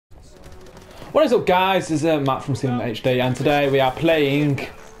What is up, guys? This is Matt from Team HD, and today we are playing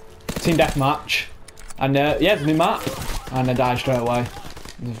Team Deathmatch. And yeah, it's a new map, and I died straight away.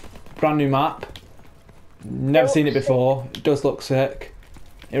 It's a brand new map. Never seen it before. It does look sick.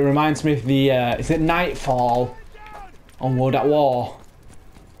 It reminds me of the is it Nightfall on World at War?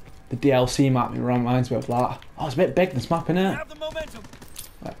 The DLC map. It reminds me of that. Oh, it's a bit big, this map, innit?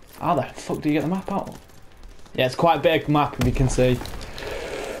 Like, how the fuck do you get the map out? Yeah, it's quite a big map, if you can see.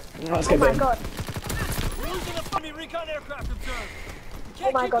 Let's get Oh my god.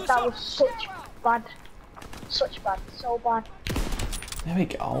 Oh my god, that was such bad. Such bad. So bad. There we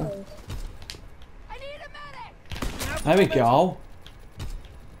go. There we go.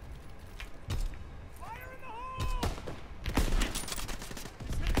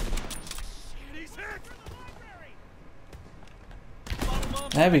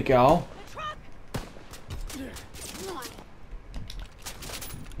 There we go.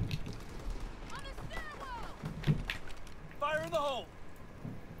 Fire in the hole.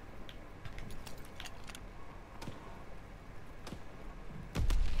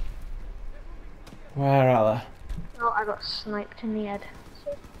 Where are they? Oh, I got sniped in the head.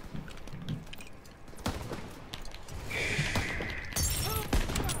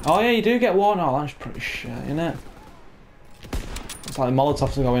 Oh yeah, you do get one. Oh, that's pretty shit, isn't it? It's like the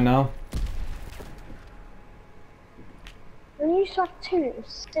Molotovs are going now. When you saw two, it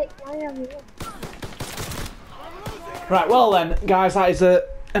was sick. Why have you one? Right, well then, guys, that is the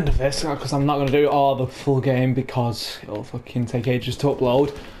end of this, because I'm not going to do all the full game because it'll fucking take ages to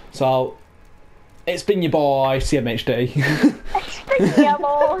upload. So, it's been your boy, CMHD. It's been your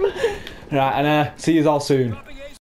boy. Right, and see you all soon.